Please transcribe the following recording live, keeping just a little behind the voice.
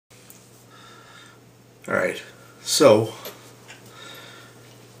Alright, so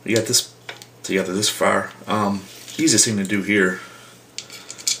we got this together this far. Easiest thing to do here,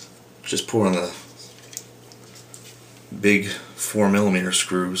 just pour on the big 4mm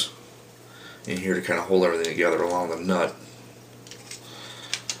screws in here to kind of hold everything together along the nut.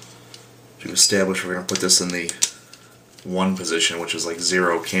 To establish, we're going to put this in the 1 position, which is like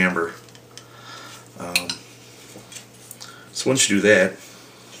 0 camber. So once you do that,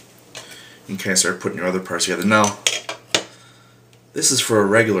 you can kind of start putting your other parts together. Now, this is for a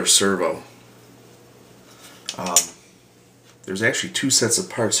regular servo. There's actually 2 sets of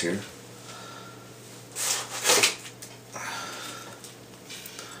parts here.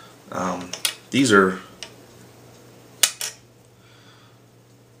 These are,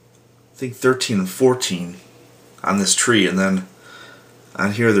 I think, 13 and 14 on this tree, and then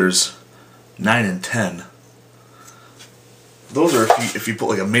on here there's 9 and 10. Those are if you put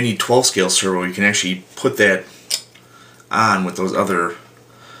like a mini 12 scale servo, you can actually put that on with those other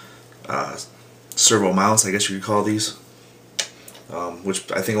servo mounts, I guess you could call these,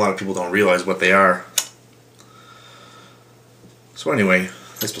 which I think a lot of people don't realize what they are. So anyway,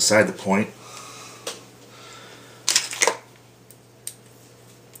 that's beside the point.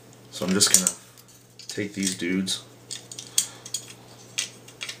 So I'm just gonna take these dudes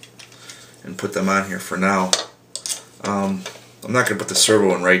and put them on here for now. I'm not gonna put the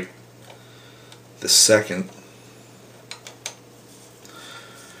servo in right this second.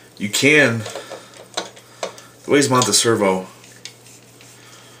 You can, the ways to mount the servo,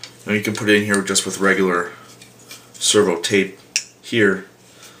 you can put it in here just with regular servo tape here.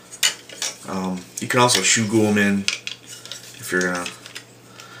 You can also shoe glue them in if you're gonna,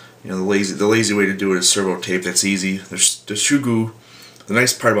 the lazy way to do it is servo tape. That's easy. There's the shoe glue. The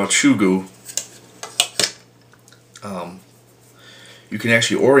nice part about shoe glue, you can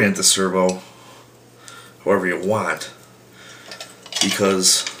actually orient the servo however you want,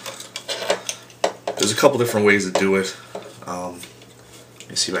 because there's a couple different ways to do it. Let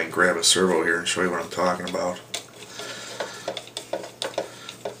me see if I can grab a servo here and show you what I'm talking about.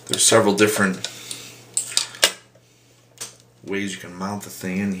 There's several different ways you can mount the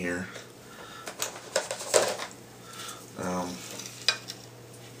thing in here.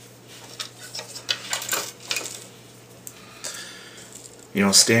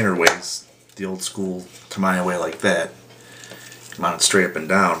 Standard ways, the old school Tamiya way like that, mount it straight up and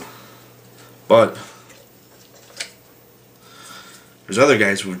down. But there's other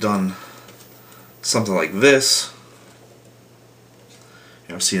guys who've done something like this.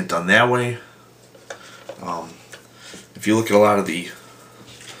 I've seen it done that way. If you look at a lot of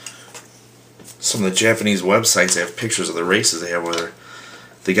some of the Japanese websites, they have pictures of the races they have where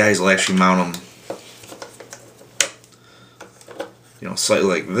the guys will actually mount them,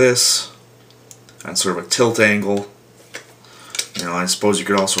 slightly like this, on sort of a tilt angle. I suppose you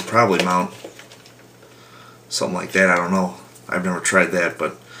could also probably mount something like that. I don't know. I've never tried that,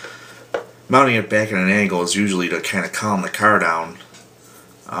 but mounting it back at an angle is usually to kind of calm the car down.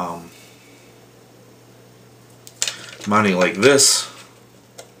 Mounting it like this,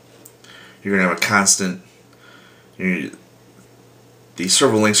 you're going to have a constant, these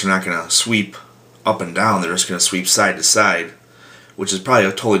servo links are not going to sweep up and down, they're just going to sweep side to side, which is probably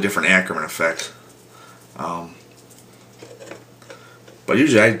a totally different Ackerman effect. But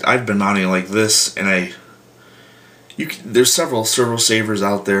usually I've been mounting it like this, and there's several servo savers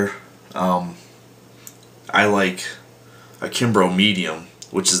out there. I like a Kimbrough medium,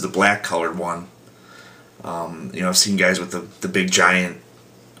 which is the black colored one. I've seen guys with the big giant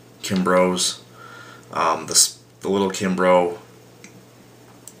Kimbroughs, the little Kimbrough,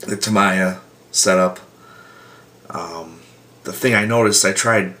 the Tamiya setup. The thing I noticed, I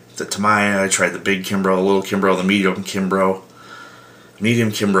tried the Tamiya, I tried the big Kimbrough, the little Kimbrough, the medium Kimbrough. Medium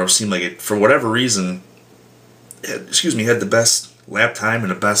Kimbrough seemed like it, for whatever reason, had the best lap time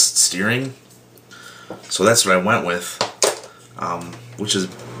and the best steering. So that's what I went with, which is,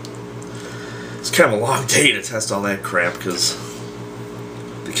 it's kind of a long day to test all that crap, because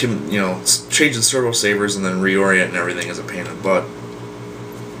changing servo savers and then reorienting everything is a pain in the butt.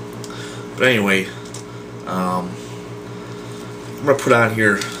 But anyway, I'm going to put on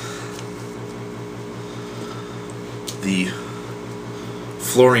here the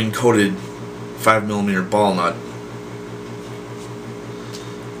fluorine coated 5mm ball nut.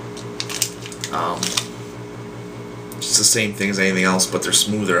 It's the same thing as anything else, but they're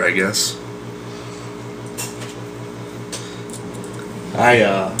smoother, I guess.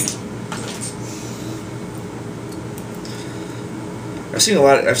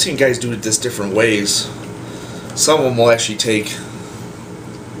 I've seen guys do it this different ways. Some of them will actually take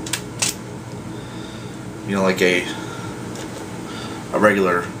you know, like a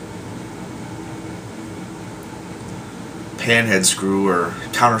regular panhead screw or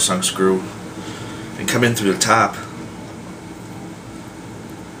countersunk screw, and come in through the top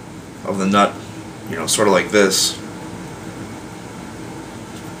of the nut, you know, sort of like this.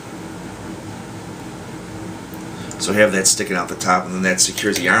 So have that sticking out the top, and then that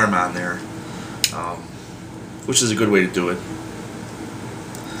secures the arm on there, which is a good way to do it.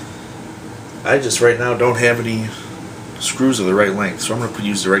 I just right now don't have any screws of the right length, so I'm going to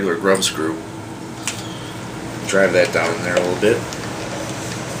use the regular grub screw. Drive that down in there a little bit.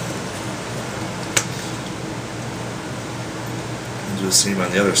 And do the same on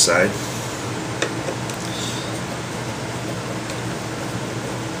the other side.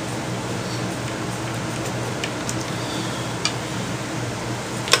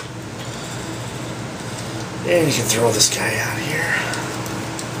 And you can throw this guy out of here.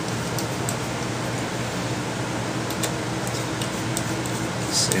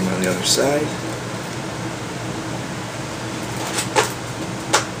 Same on the other side.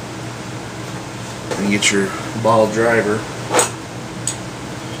 And get your ball driver,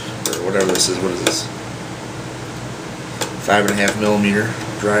 or whatever this is. What is this? 5.5 millimeter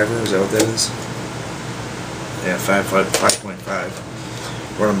driver. Is that what that is? Yeah,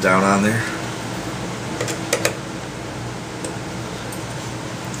 5.5. Run them down on there.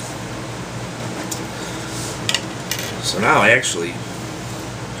 So now actually,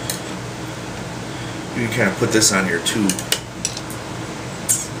 you can kind of put this on here too.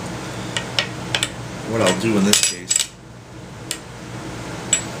 What I'll do in this case,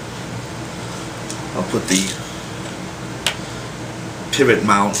 I'll put the pivot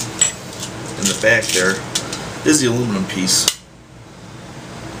mount in the back there. This is the aluminum piece.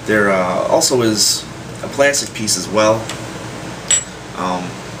 There also is a plastic piece as well.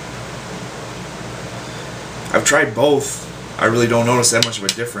 I've tried both. I really don't notice that much of a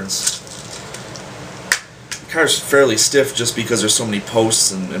difference. The car's fairly stiff just because there's so many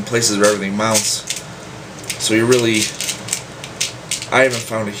posts and places where everything mounts. So you really, I haven't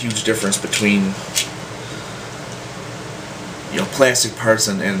found a huge difference between, you know, plastic parts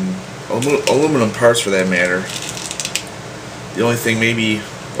and aluminum parts for that matter. The only thing, maybe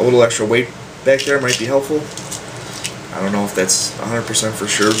a little extra weight back there might be helpful. I don't know if that's 100% for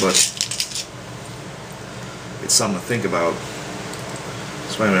sure, but it's something to think about.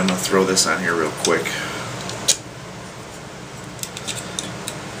 So anyway, I'm going to throw this on here real quick.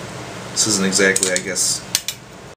 This isn't exactly, I guess,